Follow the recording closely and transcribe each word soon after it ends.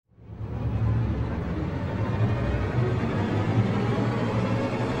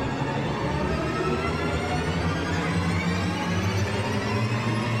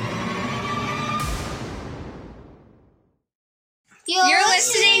You're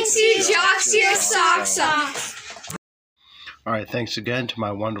listening to Jocks Your Socks Off. All right, thanks again to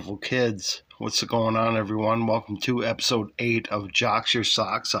my wonderful kids. What's going on, everyone? Welcome to episode 8 of Jocks Your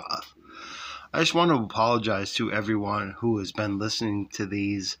Socks Off. I just want to apologize to everyone who has been listening to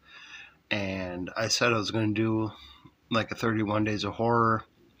these, and I said I was going to do like a 31 Days of Horror.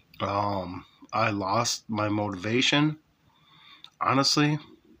 I lost my motivation. Honestly,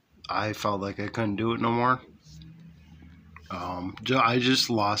 I felt like I couldn't do it no more. I just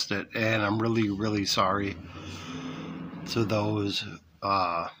lost it, and I'm really, really sorry to those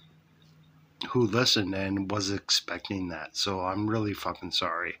who listened and was expecting that. So I'm really fucking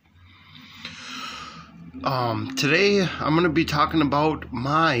sorry. Today I'm going to be talking about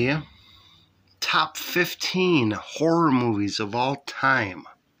my top 15 horror movies of all time.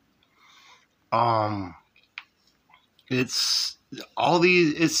 This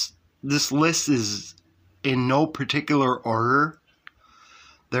list is in no particular order.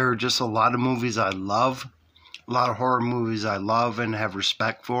 There are just a lot of movies I love, a lot of horror movies I love and have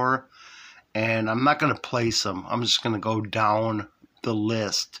respect for, and I'm not going to place them. I'm just going to go down the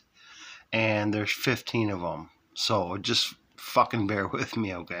list, and there's 15 of them, so just fucking bear with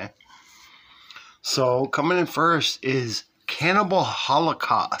me, okay? So coming in first is Cannibal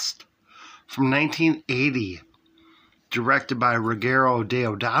Holocaust from 1980, directed by Ruggero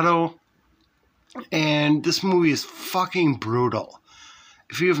Deodato. And this movie is fucking brutal.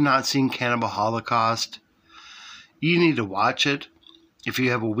 If you have not seen Cannibal Holocaust, you need to watch it. If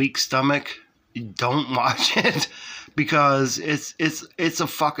you have a weak stomach, don't watch it, because it's a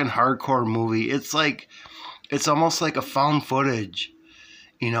fucking hardcore movie. It's almost like a found footage.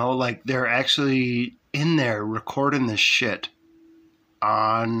 You know, like they're actually in there recording this shit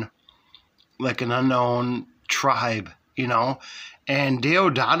on like an unknown tribe, you know. And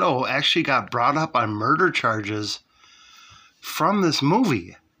Deodato actually got brought up on murder charges from this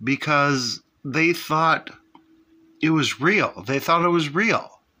movie because they thought it was real. They thought it was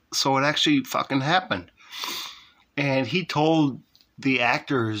real. So it actually fucking happened. And he told the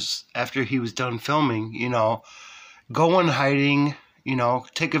actors after he was done filming, you know, go in hiding, you know,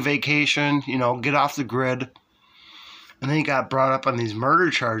 take a vacation, you know, get off the grid. And then he got brought up on these murder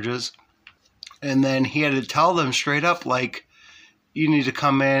charges. And then he had to tell them straight up, like, you need to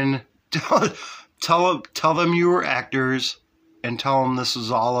come in, tell them you were actors, and tell them this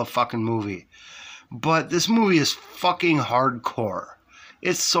was all a fucking movie. But this movie is fucking hardcore.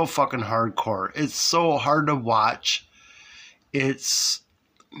 It's so fucking hardcore. It's so hard to watch. It's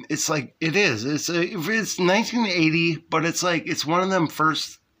like, it is. It's 1980, but it's like, it's one of them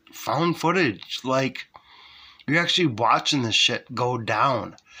first found footage. Like, you're actually watching this shit go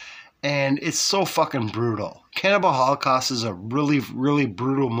down. And it's so fucking brutal. Cannibal Holocaust is a really, really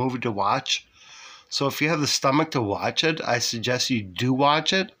brutal movie to watch. So if you have the stomach to watch it, I suggest you do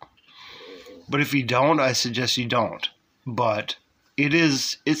watch it. But if you don't, I suggest you don't. But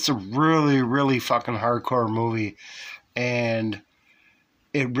it's a really, really fucking hardcore movie. And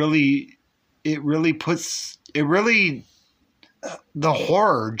the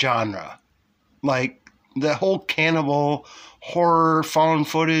horror genre, like the whole cannibal horror found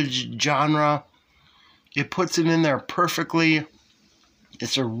footage genre, it puts it in there perfectly.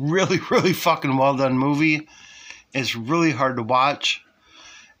 It's a really, really fucking well done movie. It's really hard to watch,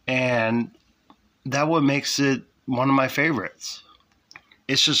 and that what makes it one of my favorites.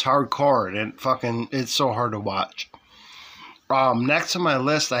 It's just hardcore, and it's so hard to watch. Next on my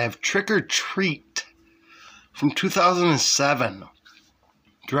list, I have Trick or Treat from 2007,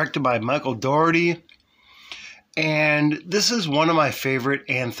 directed by Michael Dougherty. And this is one of my favorite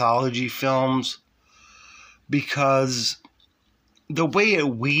anthology films because the way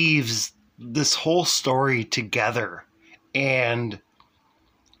it weaves this whole story together and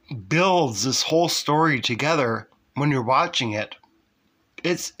builds this whole story together when you're watching it,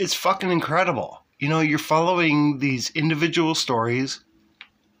 it's fucking incredible. You know, you're following these individual stories,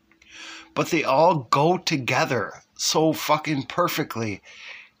 but they all go together so fucking perfectly.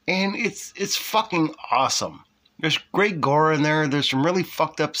 And it's fucking awesome. There's great gore in there. There's some really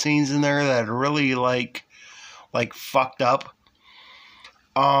fucked up scenes in there that are really like fucked up.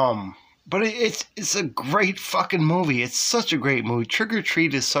 But it's a great fucking movie. It's such a great movie. Trick or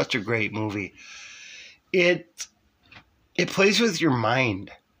Treat is such a great movie. It plays with your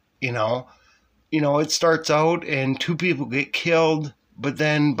mind, you know. You know, it starts out and 2 people get killed, but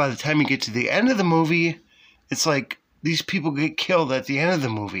then by the time you get to the end of the movie, it's like these people get killed at the end of the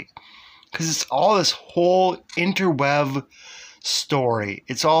movie. Because it's all this whole interweb story.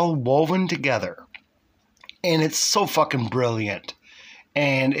 It's all woven together. And it's so fucking brilliant.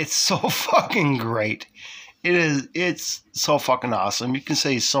 And it's so fucking great. It's so fucking awesome. You can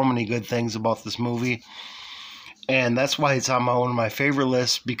say so many good things about this movie. And that's why it's on one of my favorite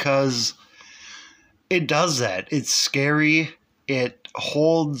lists, because it does that. It's scary. It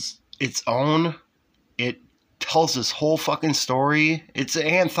holds its own. It tells this whole fucking story. It's an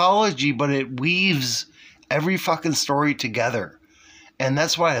anthology, but it weaves every fucking story together. And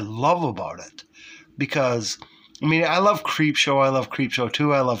that's what I love about it. Because, I mean, I love Creepshow. I love Creepshow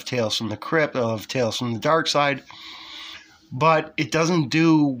 2. I love Tales from the Crypt. I love Tales from the Dark Side. But it doesn't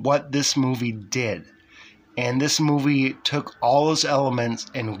do what this movie did. And this movie took all those elements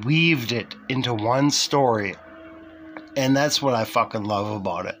and weaved it into one story. And that's what I fucking love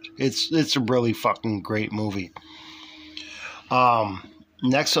about it. It's a really fucking great movie.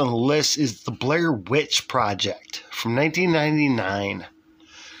 Next on the list is The Blair Witch Project from 1999.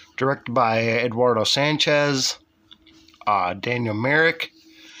 Directed by Eduardo Sanchez, Daniel Myrick.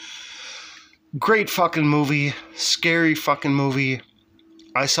 Great fucking movie. Scary fucking movie.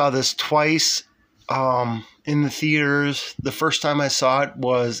 I saw this twice in the theaters. The first time I saw it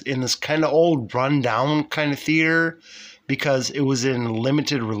was in this kind of old rundown kind of theater because it was in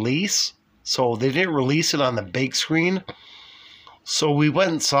limited release. So they didn't release it on the big screen. So we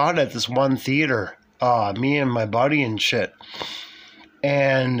went and saw it at this one theater, me and my buddy and shit.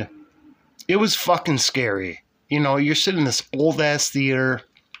 And it was fucking scary. You know, you're sitting in this old ass theater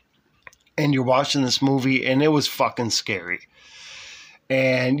and you're watching this movie, and it was fucking scary.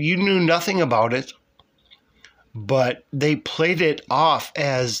 And you knew nothing about it, but they played it off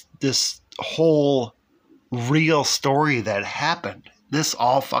as this whole real story that happened. This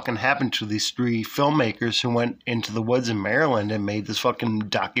all fucking happened to these three filmmakers who went into the woods in Maryland and made this fucking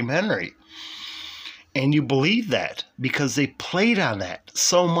documentary. And you believe that because they played on that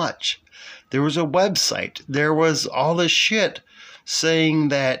so much. There was a website. There was all this shit saying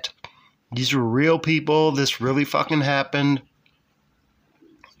that these were real people. This really fucking happened.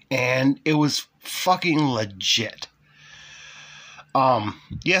 And it was fucking legit.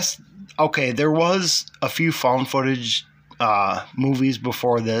 Yes, okay, there was a few found footage movies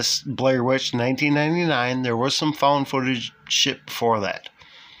before this. Blair Witch, 1999. There was some found footage shit before that.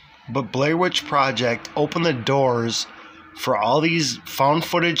 But Blair Witch Project opened the doors for all these found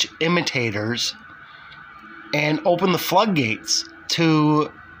footage imitators and opened the floodgates to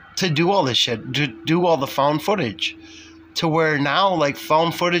do all this shit, to do all the found footage. To where now, like,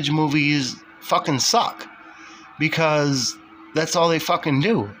 found footage movies fucking suck. Because that's all they fucking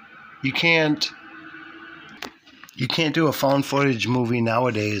do. You can't do a found footage movie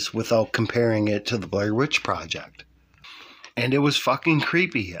nowadays without comparing it to the Blair Witch Project. And it was fucking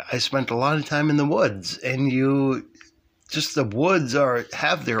creepy. I spent a lot of time in the woods, and the woods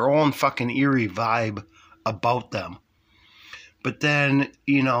have their own fucking eerie vibe about them. But then,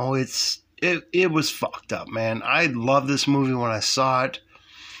 you know, it was fucked up, man. I loved this movie when I saw it.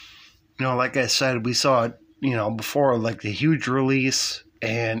 You know, like I said, we saw it, you know, before, like, the huge release,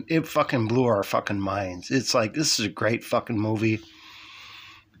 and it fucking blew our fucking minds. It's like, this is a great fucking movie.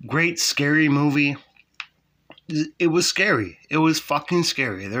 Great scary movie. It was scary. It was fucking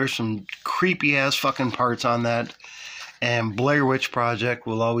scary. There's some creepy ass fucking parts on that. And Blair Witch Project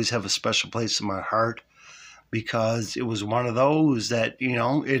will always have a special place in my heart because it was one of those that, you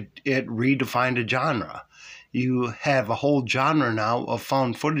know, it redefined a genre. You have a whole genre now of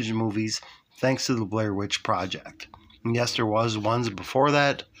found footage movies thanks to the Blair Witch Project. And yes, there was ones before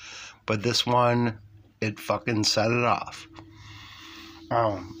that, but this one, it fucking set it off.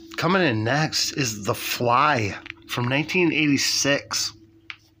 Coming in next is The Fly from 1986.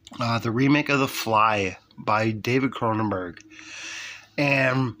 The remake of The Fly by David Cronenberg.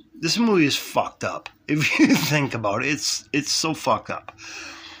 And this movie is fucked up. If you think about it, it's so fucked up.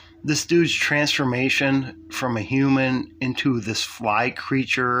 This dude's transformation from a human into this fly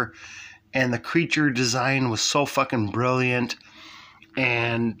creature, and the creature design was so fucking brilliant,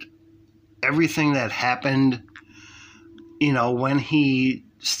 and everything that happened, you know, when he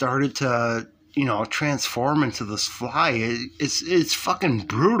started to, you know, transform into this fly, it's fucking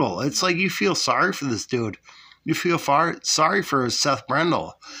brutal. It's like you feel sorry for this dude. You feel sorry for Seth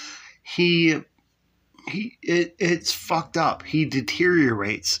Brendel. It's fucked up. He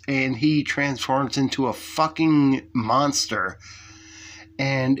deteriorates and he transforms into a fucking monster.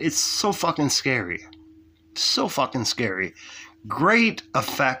 And it's so fucking scary. So fucking scary. Great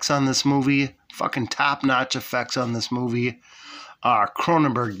effects on this movie. Fucking top-notch effects on this movie.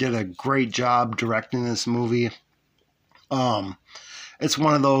 Cronenberg did a great job directing this movie. It's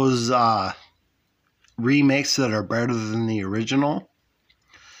one of those remakes that are better than the original.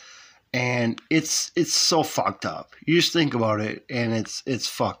 And it's so fucked up. You just think about it, and it's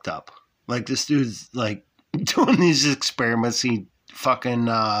fucked up. Like, this dude's, like, doing these experiments, he fucking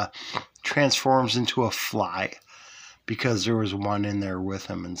transforms into a fly because there was one in there with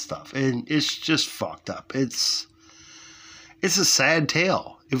him and stuff. And it's just fucked up. It's a sad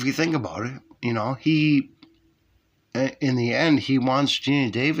tale if you think about it. You know, he, in the end, he wants Gina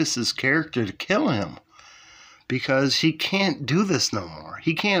Davis's character to kill him because he can't do this no more.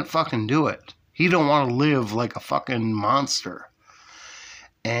 He can't fucking do it. He don't want to live like a fucking monster.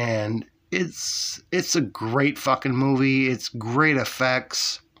 And it's a great fucking movie. It's great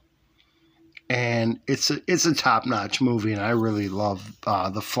effects. And it's a top-notch movie, and I really love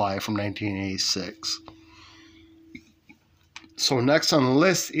The Fly from 1986. So next on the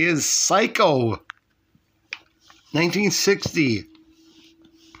list is Psycho, 1960,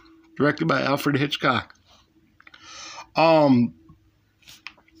 directed by Alfred Hitchcock.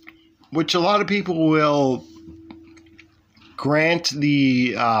 Which a lot of people will grant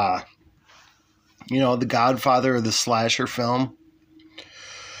the, the Godfather of the slasher film.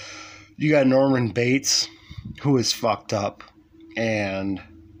 You got Norman Bates, who is fucked up, and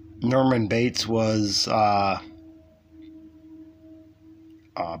Norman Bates was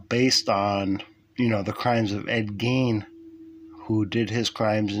based on, the crimes of Ed Gein, who did his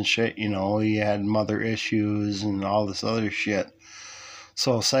crimes and shit. He had mother issues and all this other shit.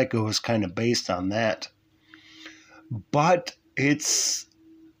 So Psycho was kind of based on that. But it's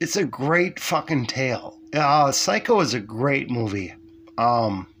a great fucking tale. Psycho is a great movie.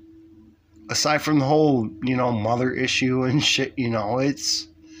 Aside from the whole, mother issue and shit, it's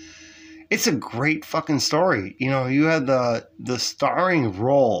a great fucking story. You had the starring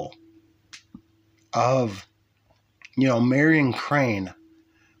role of, Marion Crane,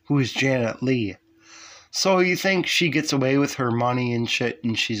 who is Janet Leigh. So you think she gets away with her money and shit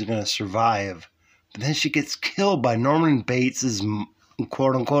and she's going to survive. But then she gets killed by Norman Bates'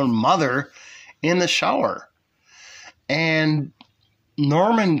 quote-unquote mother in the shower. And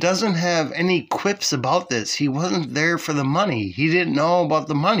Norman doesn't have any quips about this. He wasn't there for the money. He didn't know about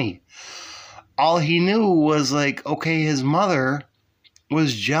the money. All he knew was okay, his mother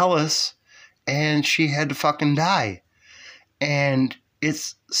was jealous and she had to fucking die. And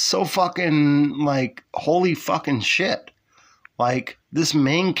it's so fucking holy fucking shit. This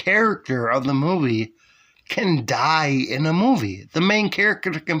main character of the movie can die in a movie. The main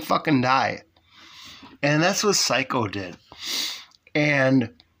character can fucking die. And that's what Psycho did.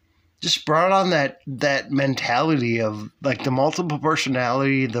 And just brought on that mentality of the multiple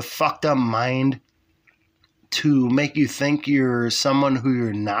personality, the fucked up mind to make you think you're someone who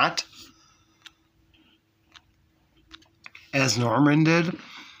you're not, as Norman did.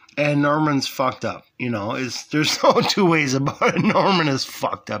 And Norman's fucked up. There's no two ways about it. Norman is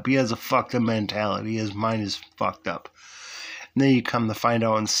fucked up. He has a fucked up mentality. His mind is fucked up. And then you come to find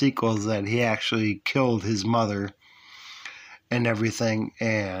out in sequels that he actually killed his mother and everything,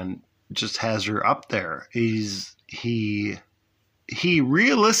 and just has her up there. He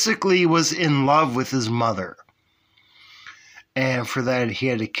realistically was in love with his mother, and for that he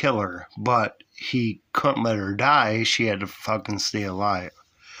had to kill her, but he couldn't let her die. She had to fucking stay alive.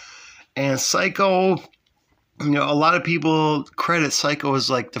 And Psycho, a lot of people credit Psycho as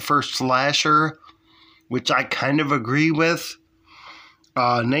the first slasher, which I kind of agree with.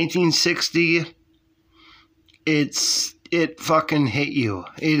 1960, it fucking hit you.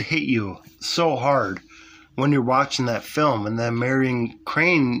 It hit you so hard when you're watching that film. And then Marion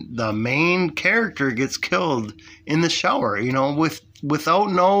Crane, the main character, gets killed in the shower, without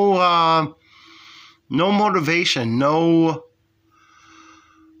no motivation,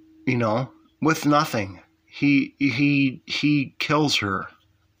 with nothing. He kills her,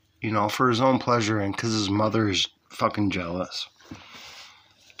 for his own pleasure and because his mother is fucking jealous.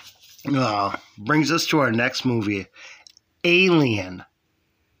 Brings us to our next movie, Alien,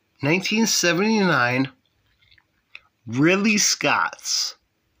 1979, Ridley Scott's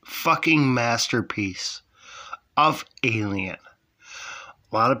fucking masterpiece of Alien.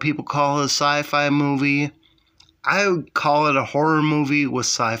 A lot of people call it a sci-fi movie. I would call it a horror movie with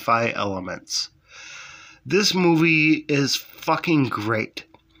sci-fi elements. This movie is fucking great.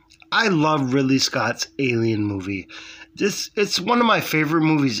 I love Ridley Scott's Alien movie. It's one of my favorite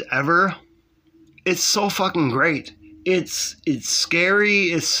movies ever. It's so fucking great. It's scary,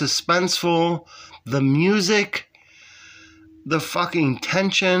 it's suspenseful, the music, the fucking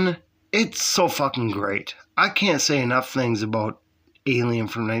tension, it's so fucking great. I can't say enough things about Alien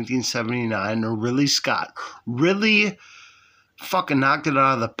from 1979 or Ridley Scott. Ridley fucking knocked it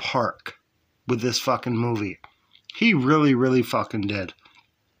out of the park with this fucking movie. He really, really fucking did.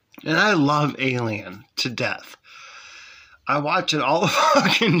 And I love Alien to death. I watch it all the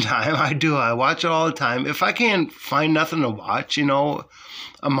fucking time. I do. I watch it all the time. If I can't find nothing to watch, you know,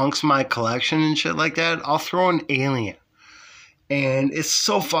 amongst my collection and shit like that, I'll throw in Alien. And it's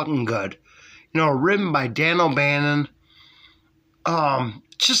so fucking good. You know, written by Dan O'Bannon.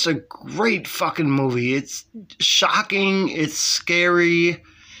 Just a great fucking movie. It's shocking. It's scary.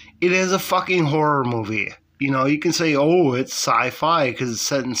 It is a fucking horror movie. You know, you can say, oh, it's sci-fi because it's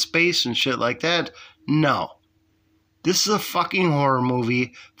set in space and shit like that. No. This is a fucking horror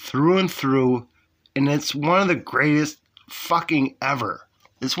movie through and through, and it's one of the greatest fucking ever.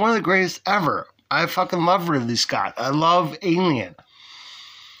 It's one of the greatest ever. I fucking love Ridley Scott. I love Alien.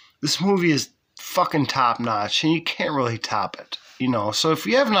 This movie is fucking top notch, and you can't really top it. You know, so if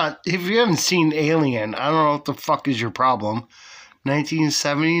you haven't seen Alien, I don't know what the fuck is your problem.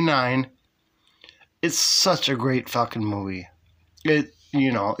 1979. It's such a great fucking movie.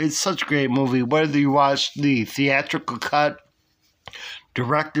 It's such a great movie. Whether you watch the theatrical cut,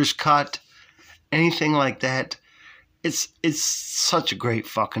 director's cut, anything like that, it's such a great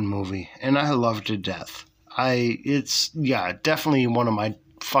fucking movie, and I love it to death. It's definitely one of my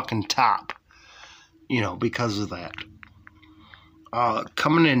fucking top, you know, because of that.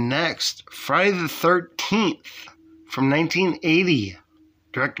 Coming in next, Friday the 13th from 1980,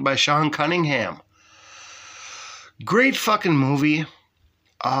 directed by Sean Cunningham. Great fucking movie.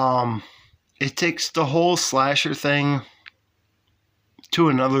 It takes the whole slasher thing to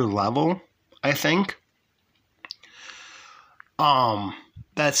another level, I think.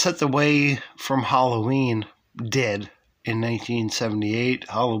 That set the way from Halloween did in 1978.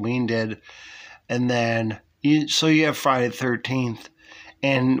 Halloween did. And then, you have Friday the 13th,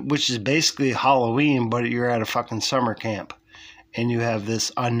 which is basically Halloween, but you're at a fucking summer camp. And you have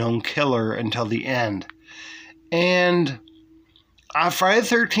this unknown killer until the end. And Friday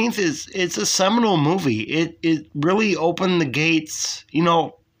the 13th it's a seminal movie. It really opened the gates. You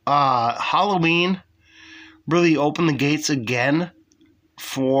know, Halloween really opened the gates again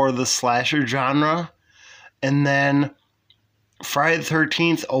for the slasher genre. And then Friday the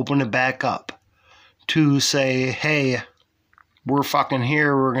 13th opened it back up to say, hey, we're fucking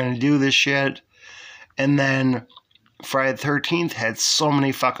here. We're going to do this shit. And then Friday the 13th had so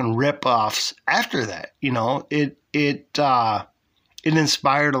many fucking rip-offs after that. You know, it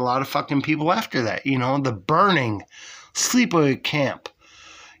inspired a lot of fucking people after that. You know, The Burning, Sleepaway Camp.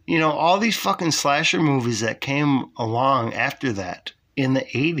 You know, all these fucking slasher movies that came along after that in the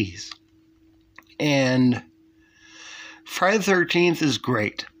 80s. And Friday the 13th is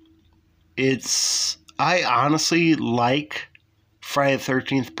great. I honestly like Friday the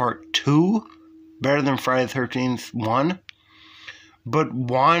 13th Part 2 better than Friday the 13th 1. But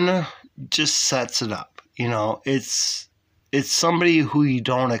 1 just sets it up. You know, it's somebody who you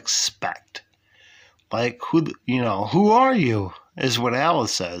don't expect. Like, who are you? Is what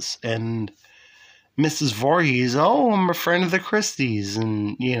Alice says. And Mrs. Voorhees, I'm a friend of the Christies.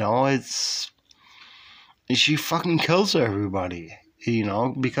 And, you know, she fucking kills everybody. You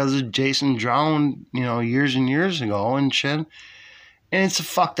know, because of Jason drowned, you know, years and years ago and shit. And it's a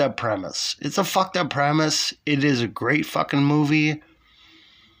fucked up premise. It is a great fucking movie.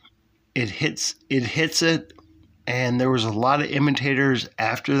 It hits it. And there was a lot of imitators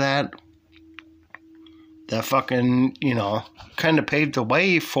after that fucking, you know, kind of paved the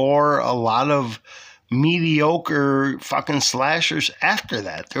way for a lot of mediocre fucking slashers after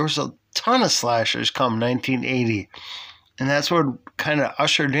that. There was a ton of slashers come 1980. And that's what kind of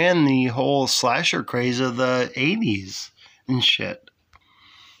ushered in the whole slasher craze of the 80s and shit.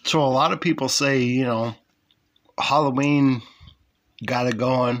 So a lot of people say, you know, Halloween got it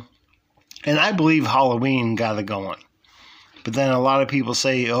going. And I believe Halloween got it going. But then a lot of people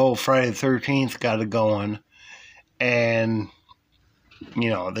say, Friday the 13th got it going. And, you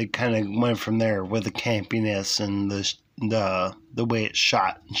know, they kind of went from there with the campiness and the way it's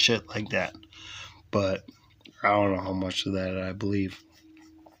shot and shit like that. But I don't know how much of that I believe.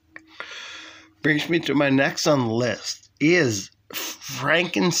 Brings me to my next on the list is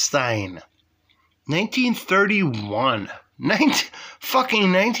Frankenstein. 1931.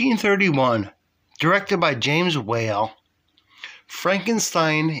 Fucking 1931. Directed by James Whale.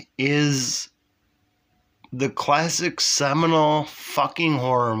 Frankenstein is the classic seminal fucking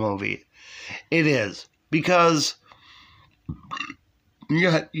horror movie. It is. Because you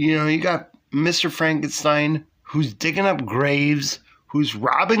got Mr. Frankenstein who's digging up graves, who's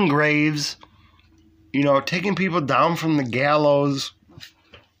robbing graves, you know, taking people down from the gallows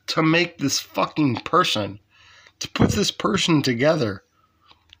to make this fucking person, to put this person together.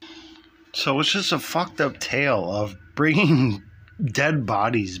 So it's just a fucked up tale of bringing dead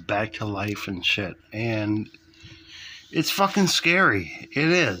bodies back to life and shit. And, It's fucking scary. It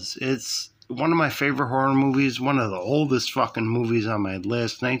is. It's one of my favorite horror movies, one of the oldest fucking movies on my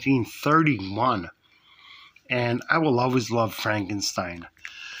list, 1931. And I will always love Frankenstein.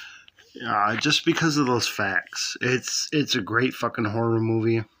 Just because of those facts. It's a great fucking horror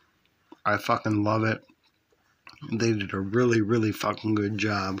movie. I fucking love it. They did a really, really fucking good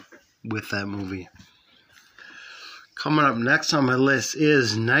job with that movie. Coming up next on my list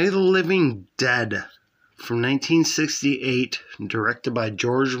is Night of the Living Dead from 1968, directed by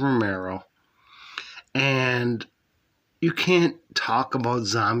George Romero. And you can't talk about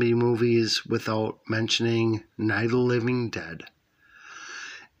zombie movies without mentioning Night of the Living Dead.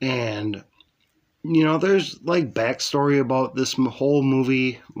 And, you know, there's like backstory about this whole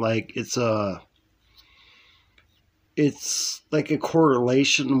movie. Like, it's like a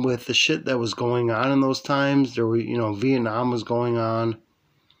correlation with the shit that was going on in those times. There were, you know, Vietnam was going on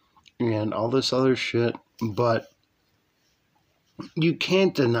and all this other shit. But you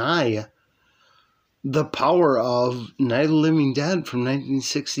can't deny the power of Night of the Living Dead from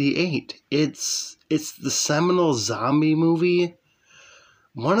 1968. It's the seminal zombie movie,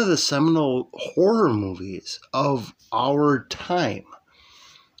 one of the seminal horror movies of our time.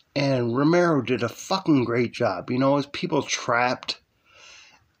 And Romero did a fucking great job. You know, it's people trapped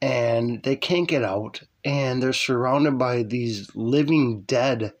and they can't get out and they're surrounded by these living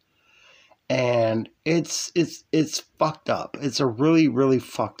dead. And it's fucked up. It's a really, really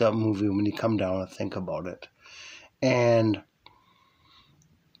fucked up movie when you come down and think about it. And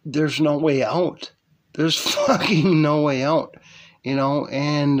there's no way out. There's fucking no way out. You know,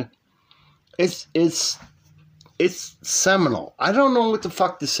 and it's seminal. I don't know what the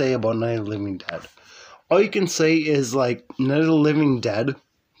fuck to say about Night of the Living Dead. All you can say is like Night of the Living Dead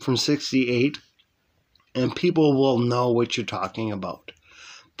from 68, and people will know what you're talking about.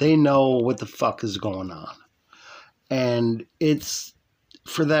 They know what the fuck is going on. And it's,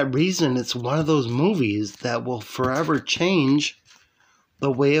 for that reason, it's one of those movies that will forever change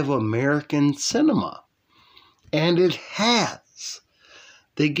the way of American cinema. And it has.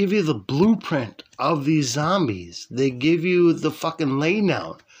 They give you the blueprint of these zombies. They give you the fucking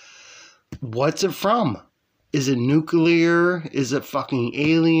laydown. What's it from? Is it nuclear? Is it fucking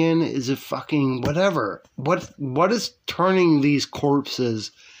alien? Is it fucking whatever? What is turning these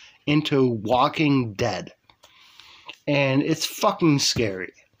corpses into walking dead? And it's fucking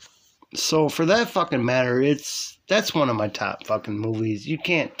scary. So for that fucking matter, that's one of my top fucking movies. You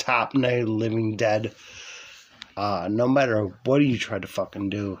can't top Night of the Living Dead. No matter what you try to fucking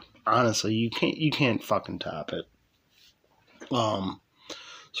do, honestly, you can't fucking top it.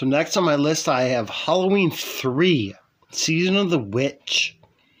 So next on my list, I have Halloween 3, Season of the Witch,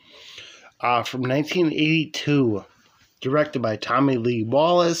 from 1982, directed by Tommy Lee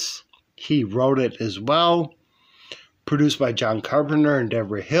Wallace. He wrote it as well. Produced by John Carpenter and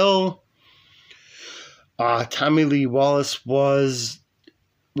Deborah Hill. Tommy Lee Wallace was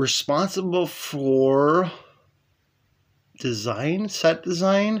responsible for set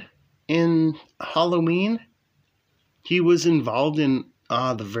design in Halloween. He was involved in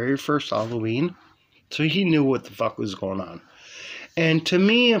the very first Halloween, so he knew what the fuck was going on. And to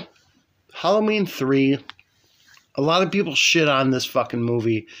me, Halloween 3, a lot of people shit on this fucking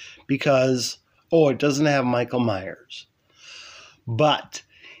movie because, it doesn't have Michael Myers. But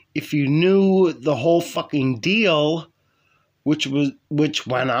if you knew the whole fucking deal, which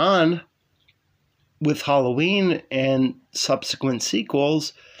went on with Halloween and subsequent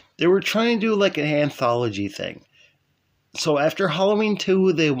sequels, they were trying to do like an anthology thing. So after Halloween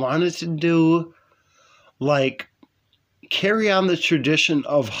 2, they wanted to do like carry on the tradition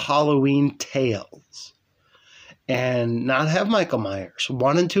of Halloween Tales and not have Michael Myers.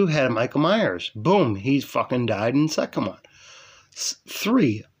 1 and 2 had Michael Myers. Boom, he fucking died in the second one.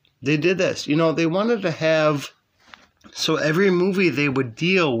 3, they did this. You know, they wanted to have, so every movie they would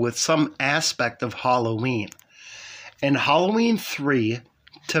deal with some aspect of Halloween. And Halloween 3,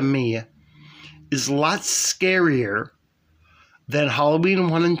 to me, is a lot scarier than Halloween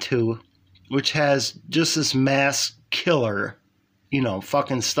 1 and 2, which has just this mass killer, you know,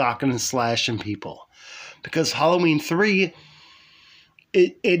 fucking stalking and slashing people. Because Halloween 3,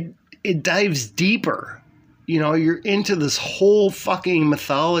 it dives deeper. You know, you're into this whole fucking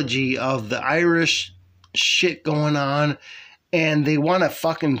mythology of the Irish shit going on, and they want to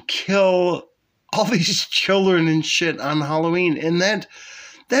fucking kill all these children and shit on Halloween. And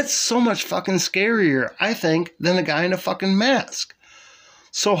that's so much fucking scarier, I think, than a guy in a fucking mask.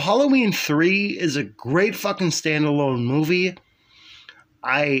 So Halloween 3 is a great fucking standalone movie.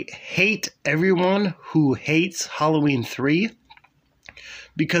 I hate everyone who hates Halloween 3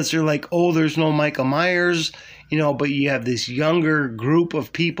 because they're like, oh, there's no Michael Myers but you have this younger group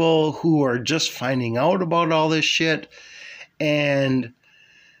of people who are just finding out about all this shit. And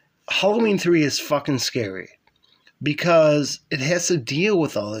Halloween 3 is fucking scary because it has to deal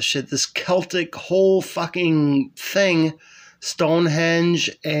with all this shit, this Celtic whole fucking thing, Stonehenge,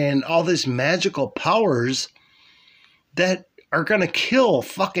 and all these magical powers that are going to kill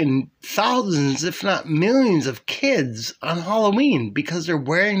fucking thousands, if not millions of kids on Halloween because they're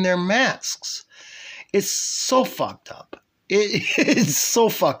wearing their masks. It's so fucked up. It's so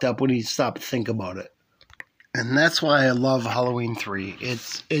fucked up when you stop to think about it. And that's why I love Halloween 3.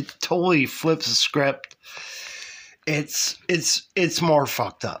 It totally flips the script. It's more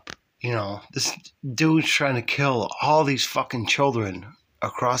fucked up. This dude's trying to kill all these fucking children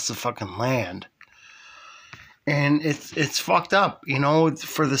across the fucking land. And it's fucked up,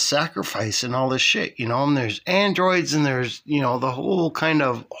 for the sacrifice and all this shit, and there's androids and there's, the whole kind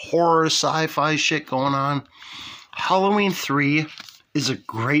of horror sci-fi shit going on. Halloween 3 is a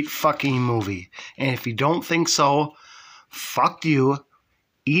great fucking movie. And if you don't think so, fuck you,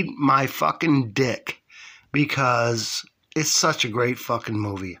 eat my fucking dick, because it's such a great fucking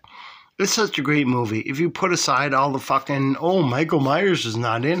movie. It's such a great movie. If you put aside all the fucking, Michael Myers is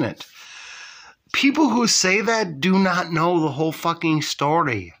not in it. People who say that do not know the whole fucking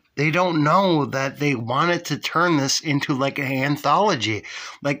story. They don't know that they wanted to turn this into like an anthology.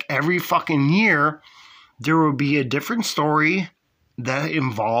 Like every fucking year, there will be a different story that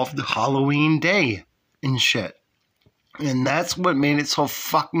involved Halloween Day and shit. And that's what made it so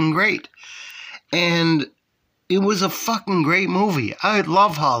fucking great. And it was a fucking great movie. I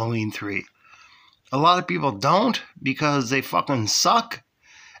love Halloween 3. A lot of people don't because they fucking suck.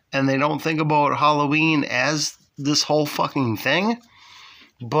 And they don't think about Halloween as this whole fucking thing.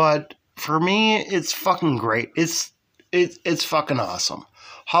 But for me, it's fucking great. It's fucking awesome.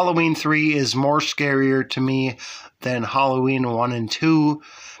 Halloween 3 is more scarier to me than Halloween 1 and 2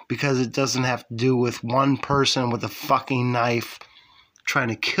 because it doesn't have to do with one person with a fucking knife trying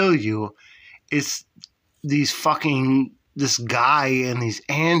to kill you. It's this guy and these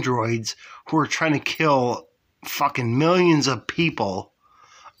androids who are trying to kill fucking millions of people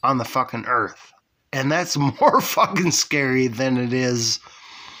on the fucking earth. And that's more fucking scary than it is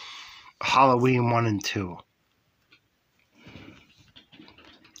Halloween 1 and 2.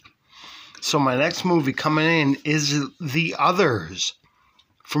 So my next movie coming in is The Others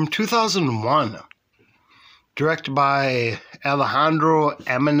from 2001. Directed by Alejandro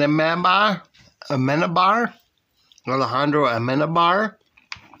Amenabar.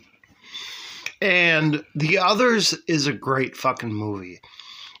 And The Others is a great fucking movie.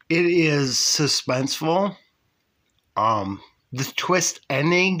 It is suspenseful. The twist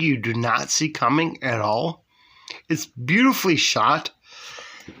ending you do not see coming at all. It's beautifully shot.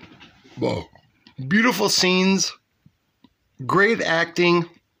 Whoa. Beautiful scenes. Great acting.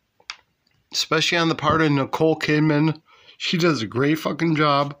 Especially on the part of Nicole Kidman. She does a great fucking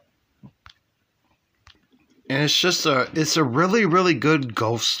job. And it's a really, really good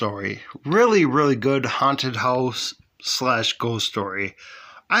ghost story. Really, really good haunted house / ghost story.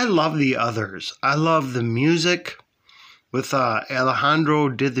 I love The Others. I love the music. With Alejandro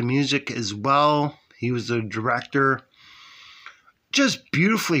did the music as well. He was the director. Just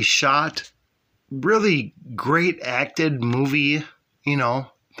beautifully shot. Really great acted movie,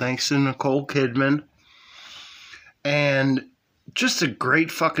 thanks to Nicole Kidman. And just a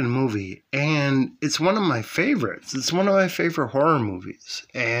great fucking movie. And it's one of my favorites. It's one of my favorite horror movies.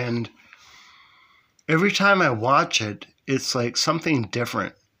 And every time I watch it, it's like something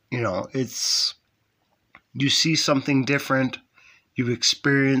different. You see something different, you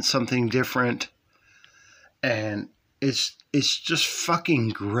experience something different, and it's just fucking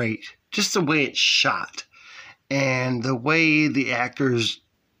great. Just the way it's shot, and the way the actors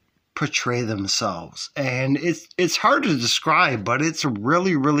portray themselves. And it's hard to describe, but it's a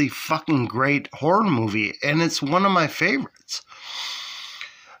really, really fucking great horror movie, and it's one of my favorites.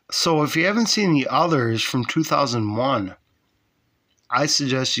 So if you haven't seen The Others from 2001, I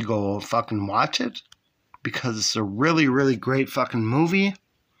suggest you go fucking watch it because it's a really, really great fucking movie.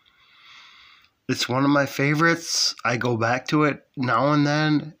 It's one of my favorites. I go back to it now and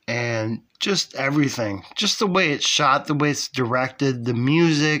then, and just everything. Just the way it's shot, the way it's directed, the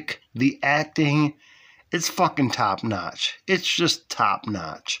music, the acting. It's fucking top notch. It's just top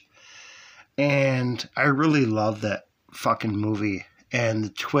notch. And I really love that fucking movie. And the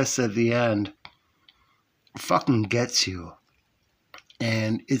twist at the end fucking gets you.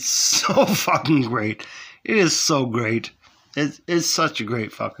 And it's so fucking great. It is so great. It's such a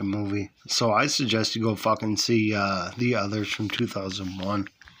great fucking movie. So I suggest you go fucking see The Others from 2001.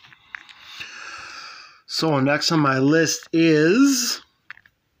 So next on my list is...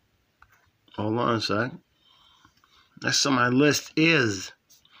 Hold on a sec. Next on my list is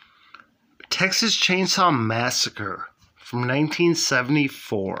Texas Chainsaw Massacre from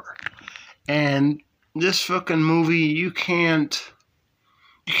 1974. And this fucking movie, you can't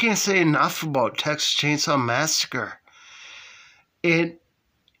say enough about Texas Chainsaw Massacre.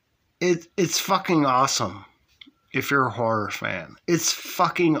 It's fucking awesome if you're a horror fan. It's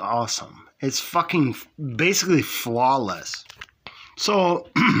fucking awesome. It's fucking basically flawless. So,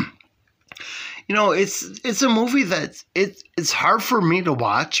 you know, it's a movie that it's hard for me to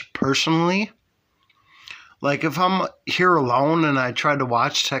watch personally. Like if I'm here alone and I try to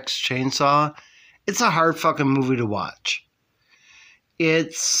watch Texas Chainsaw, it's a hard fucking movie to watch.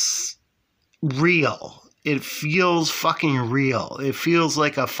 It's real. It feels fucking real. It feels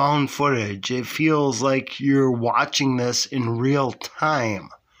like a found footage. It feels like you're watching this in real time.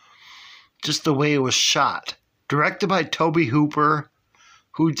 Just the way it was shot. Directed by Tobe Hooper,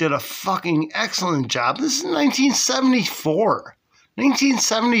 who did a fucking excellent job. This is 1974.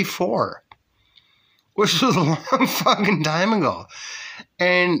 1974. Which was a long fucking time ago.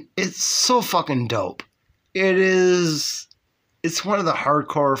 And it's so fucking dope. It's one of the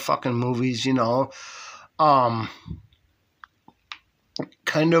hardcore fucking movies, you know.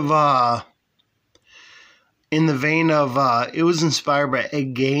 Kind of in the vein of it was inspired by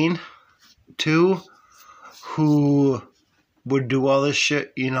Ed Gein too, who would do all this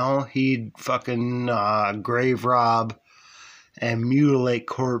shit, you know. He'd fucking grave rob and mutilate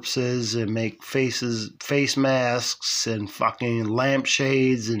corpses and make face masks and fucking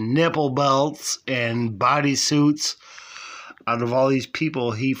lampshades and nipple belts and bodysuits out of all these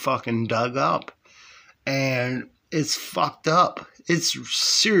people he fucking dug up. And it's fucked up. It's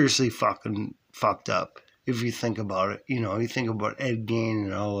seriously fucking fucked up if you think about it. You know, you think about Ed Gein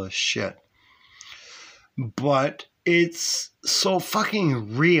and all this shit. But it's so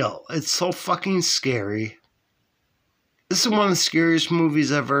fucking real. It's so fucking scary. This is one of the scariest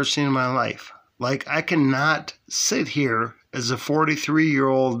movies I've ever seen in my life. Like, I cannot sit here as a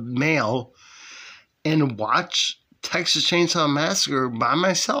 43-year-old male and watch Texas Chainsaw Massacre by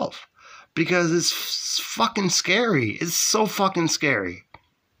myself. Because it's fucking scary. It's so fucking scary.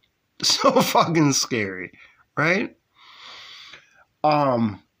 So fucking scary. Right?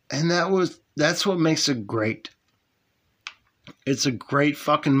 And that's what makes it great. It's a great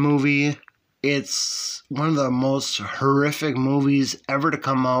fucking movie. It's one of the most horrific movies ever to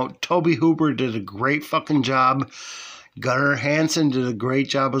come out. Tobe Hooper did a great fucking job. Gunnar Hansen did a great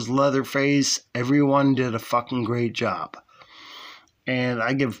job as Leatherface. Everyone did a fucking great job. And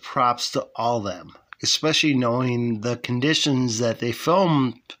I give props to all of them, especially knowing the conditions that they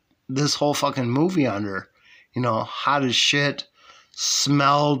filmed this whole fucking movie under. You know, hot as shit,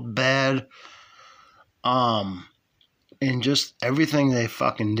 smelled bad, and just everything they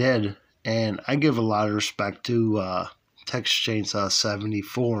fucking did. And I give a lot of respect to Texas Chainsaw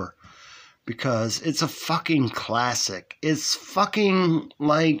 74 because it's a fucking classic. It's fucking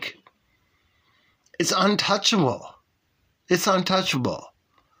like, it's untouchable. It's untouchable.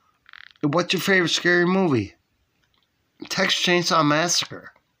 What's your favorite scary movie? Texas Chainsaw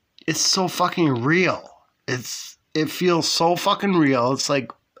Massacre. It's so fucking real. It feels so fucking real. It's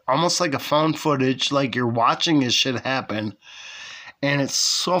like almost like a found footage, like you're watching this shit happen, and it's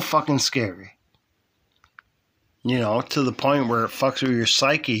so fucking scary. You know, to the point where it fucks with your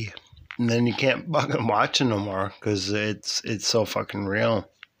psyche, and then you can't fucking watch it no more because it's so fucking real.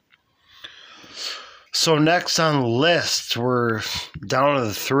 So next on the list, we're down to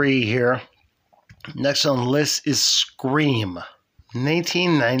the 3 here. Next on the list is Scream,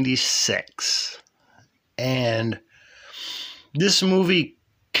 1996. And this movie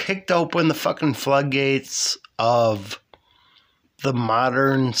kicked open the fucking floodgates of the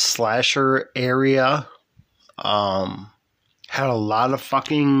modern slasher area. Had a lot of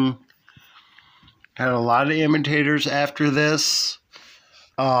imitators after this.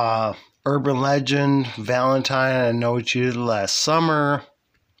 Urban Legend, Valentine, I Know What You Did Last Summer.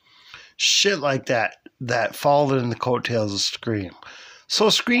 Shit like that followed in the coattails of Scream.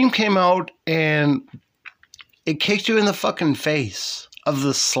 So Scream came out and it kicked you in the fucking face of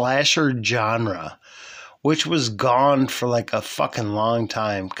the slasher genre, which was gone for like a fucking long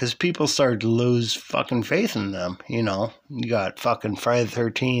time because people started to lose fucking faith in them, you know. You got fucking Friday the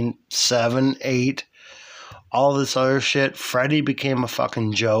 13th, 7, 8, all this other shit. Freddy became a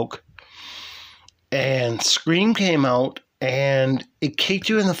fucking joke. And Scream came out, and it kicked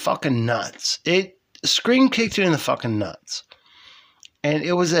you in the fucking nuts. Scream kicked you in the fucking nuts. And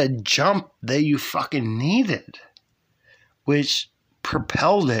it was a jump that you fucking needed, which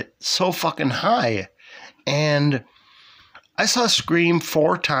propelled it so fucking high. And I saw Scream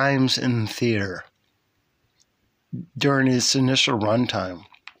 4 times in the theater during its initial runtime.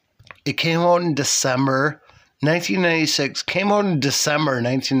 It came out in December 1996, came out in December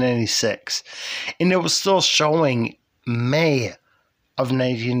 1996, and it was still showing May of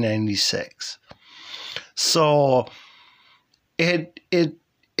 1996. So it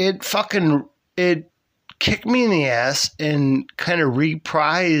kicked me in the ass and kind of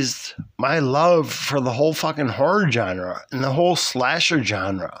reprised my love for the whole fucking horror genre and the whole slasher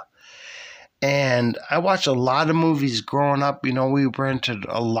genre. And I watched a lot of movies growing up. You know, we rented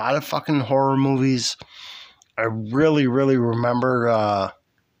a lot of fucking horror movies. I really, really remember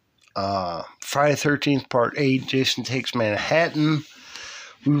Friday the 13th Part 8, Jason Takes Manhattan.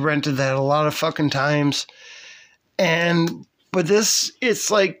 We rented that a lot of fucking times. But this,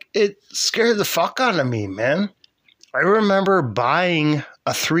 it's like, it scared the fuck out of me, man. I remember buying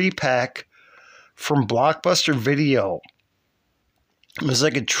a 3-pack from Blockbuster Video. It was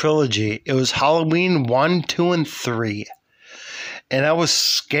like a trilogy. It was Halloween 1, 2, and 3. And I was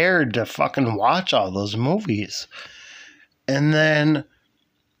scared to fucking watch all those movies. And then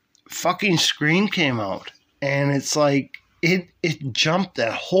fucking Scream came out. And it's like, it jumped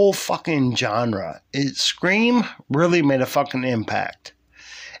that whole fucking genre. Scream really made a fucking impact.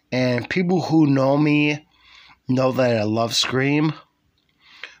 And people who know me know that I love Scream.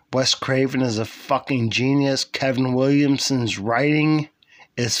 Wes Craven is a fucking genius. Kevin Williamson's writing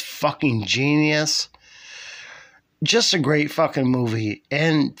is fucking genius. Just a great fucking movie.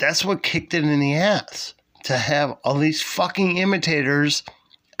 And that's what kicked it in the ass. To have all these fucking imitators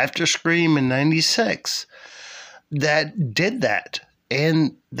after Scream in 96 that did that.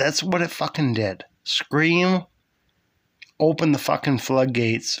 And that's what it fucking did. Scream opened the fucking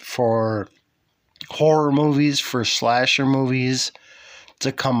floodgates for horror movies, for slasher movies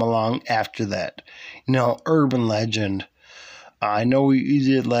to come along after that. You know, Urban Legend. I know we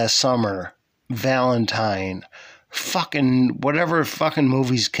did last summer. Valentine. Fucking whatever fucking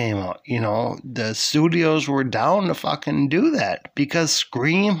movies came out. You know, the studios were down to fucking do that because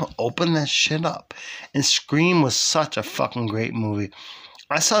Scream opened that shit up. And Scream was such a fucking great movie.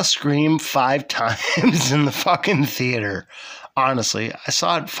 I saw Scream 5 times in the fucking theater. Honestly, I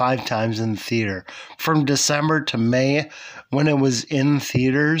saw it 5 times in the theater. From December to May, when it was in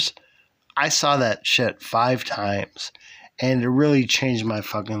theaters, I saw that shit 5 times. And it really changed my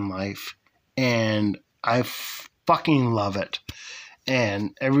fucking life. And I fucking love it.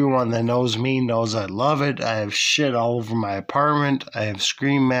 And everyone that knows me knows I love it. I have shit all over my apartment. I have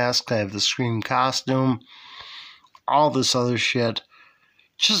Scream masks. I have the Scream costume. All this other shit.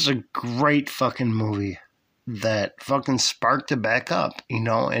 Just a great fucking movie that fucking sparked it back up, you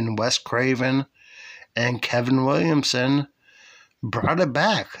know, and Wes Craven and Kevin Williamson brought it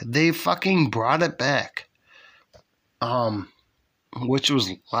back. They fucking brought it back. Which was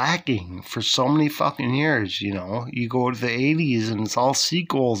lacking for so many fucking years, you know. You go to the 80s and it's all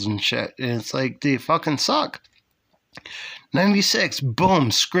sequels and shit, and it's like, they fucking suck. 96, boom,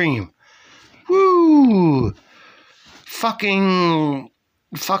 Scream. Woo! Fucking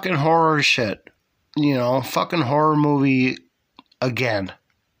horror shit. You know, fucking horror movie again.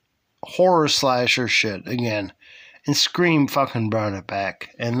 Horror slasher shit again. And Scream fucking brought it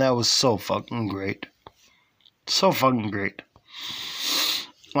back. And that was so fucking great. So fucking great.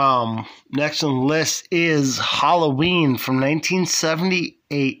 Next on the list is Halloween from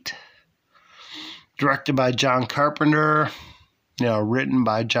 1978. Directed by John Carpenter. You know, written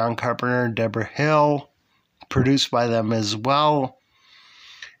by John Carpenter and Deborah Hill. Produced by them as well.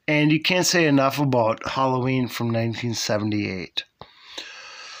 And you can't say enough about Halloween from 1978.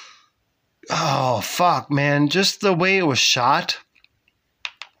 Oh, fuck, man. Just the way it was shot.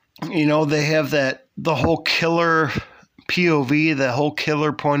 You know, they have the whole killer POV, the whole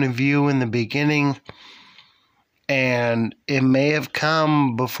killer point of view in the beginning. And it may have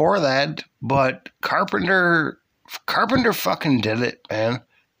come before that, but Carpenter fucking did it, man.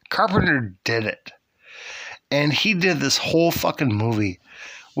 Carpenter did it. And he did this whole fucking movie,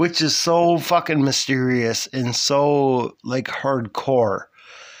 which is so fucking mysterious and so, like, hardcore.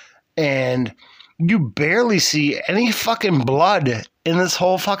 And you barely see any fucking blood in this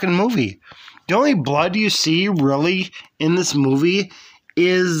whole fucking movie. The only blood you see, really, in this movie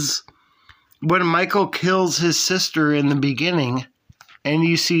is when Michael kills his sister in the beginning, and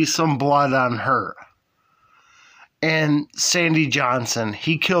you see some blood on her. And Sandy Johnson.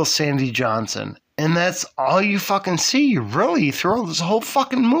 He kills Sandy Johnson. And that's all you fucking see, really, throughout this whole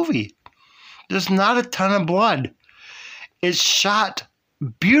fucking movie. There's not a ton of blood. It's shot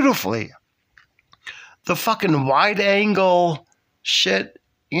beautifully. The fucking wide angle shit,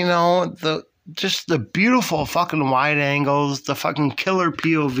 you know, just the beautiful fucking wide angles, the fucking killer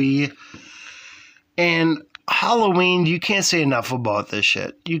POV. And Halloween, you can't say enough about this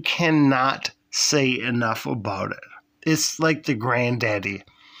shit. You cannot say enough about it. It's like the granddaddy.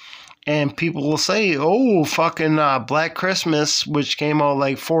 And people will say, oh, fucking Black Christmas, which came out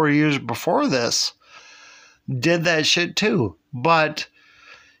like 4 years before this, did that shit too. But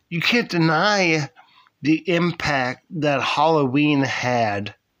you can't deny the impact that Halloween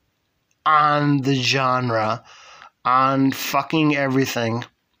had on the genre, on fucking everything.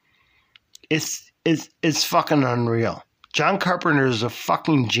 It's fucking unreal. John Carpenter is a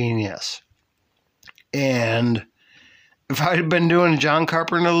fucking genius. And if I'd been doing a John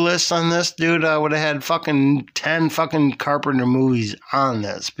Carpenter list on this, dude, I would have had fucking 10 fucking Carpenter movies on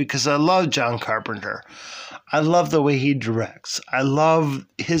this, because I love John Carpenter. I love the way he directs. I love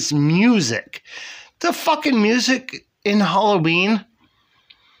his music. The fucking music in Halloween,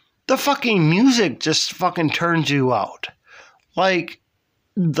 the fucking music just fucking turns you out. Like,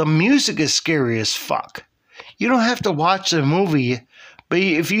 the music is scary as fuck. You don't have to watch the movie, but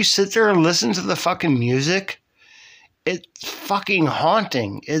if you sit there and listen to the fucking music, it's fucking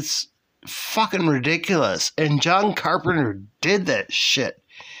haunting. It's fucking ridiculous. And John Carpenter did that shit.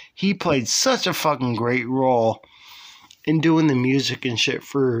 He played such a fucking great role in doing the music and shit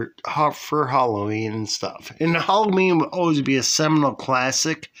for Halloween and stuff. And Halloween will always be a seminal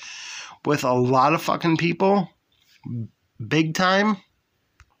classic with a lot of fucking people, big time.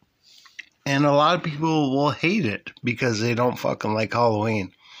 And a lot of people will hate it because they don't fucking like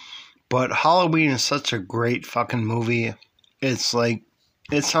Halloween. But Halloween is such a great fucking movie. It's like,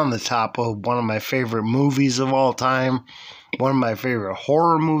 it's on the top of one of my favorite movies of all time. One of my favorite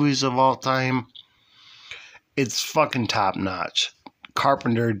horror movies of all time. It's fucking top notch.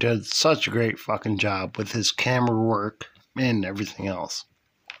 Carpenter did such a great fucking job with his camera work and everything else.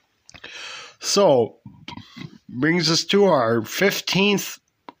 So, brings us to our 15th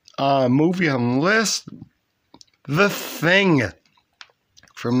movie on the list. The Thing.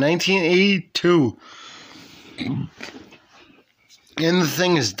 From 1982. And The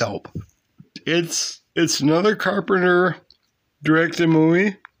Thing is dope. It's another Carpenter directed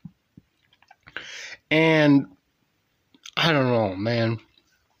movie. And I don't know, man.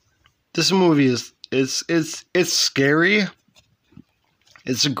 This movie is it's scary.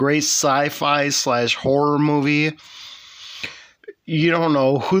 It's a great sci-fi / horror movie. You don't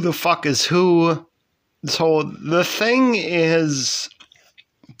know who the fuck is who. So The Thing is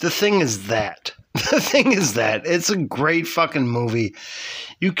that. The Thing is that. It's a great fucking movie.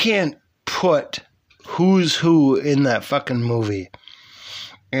 You can't put who's who in that fucking movie.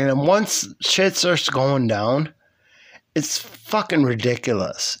 And once shit starts going down, it's fucking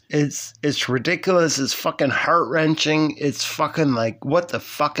ridiculous. It's ridiculous. It's fucking heart-wrenching. It's fucking like, what the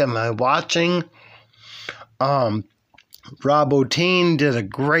fuck am I watching? Rob Bottin did a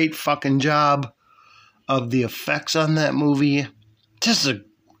great fucking job of the effects on that movie.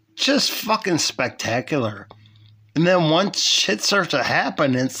 Just fucking spectacular. And then once shit starts to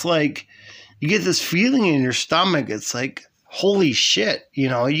happen, it's like, you get this feeling in your stomach. It's like, holy shit, you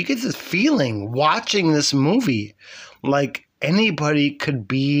know, you get this feeling watching this movie like anybody could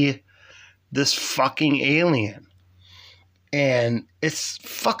be this fucking alien. And it's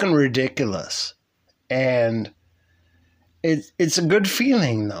fucking ridiculous. And it's a good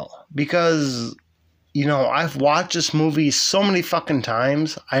feeling, though, because, you know, I've watched this movie so many fucking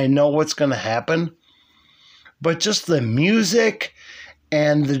times. I know what's going to happen. But just the music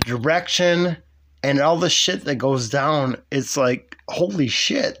and the direction and all the shit that goes down, it's like, holy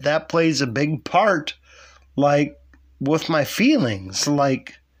shit, that plays a big part, like, with my feelings.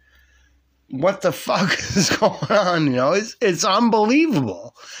 Like, what the fuck is going on, you know? It's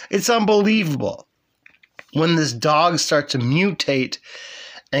unbelievable. It's unbelievable. When this dog starts to mutate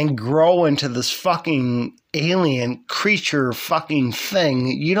and grow into this fucking alien creature fucking thing,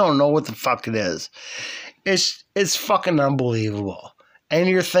 you don't know what the fuck it is. It's fucking unbelievable. And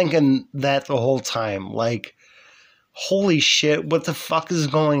you're thinking that the whole time. Like, holy shit, what the fuck is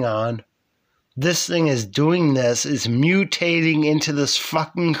going on? This thing is doing this, is mutating into this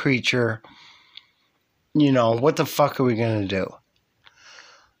fucking creature. You know, what the fuck are we going to do?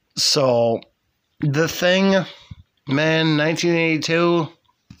 So, The Thing, man, 1982,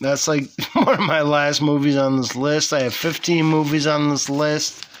 that's like one of my last movies on this list. I have 15 movies on this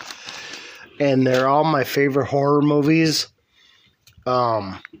list. And they're all my favorite horror movies.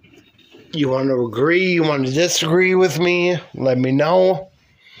 You want to agree? You want to disagree with me? Let me know.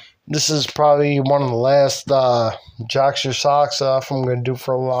 This is probably one of the last Jocks Your Socks Off I'm going to do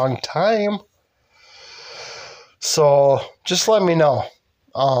for a long time. So just let me know.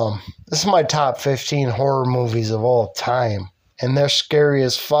 This is my top 15 horror movies of all time. And they're scary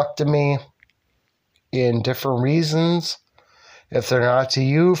as fuck to me in different reasons. If they're not to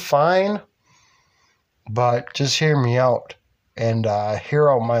you, fine. But just hear me out and hear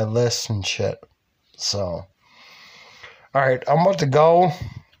out my list and shit. So, alright, I'm about to go.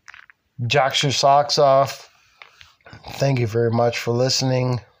 Jocks your socks off. Thank you very much for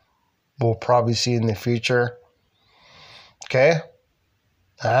listening. We'll probably see you in the future. Okay?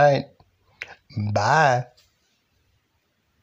 Alright. Bye.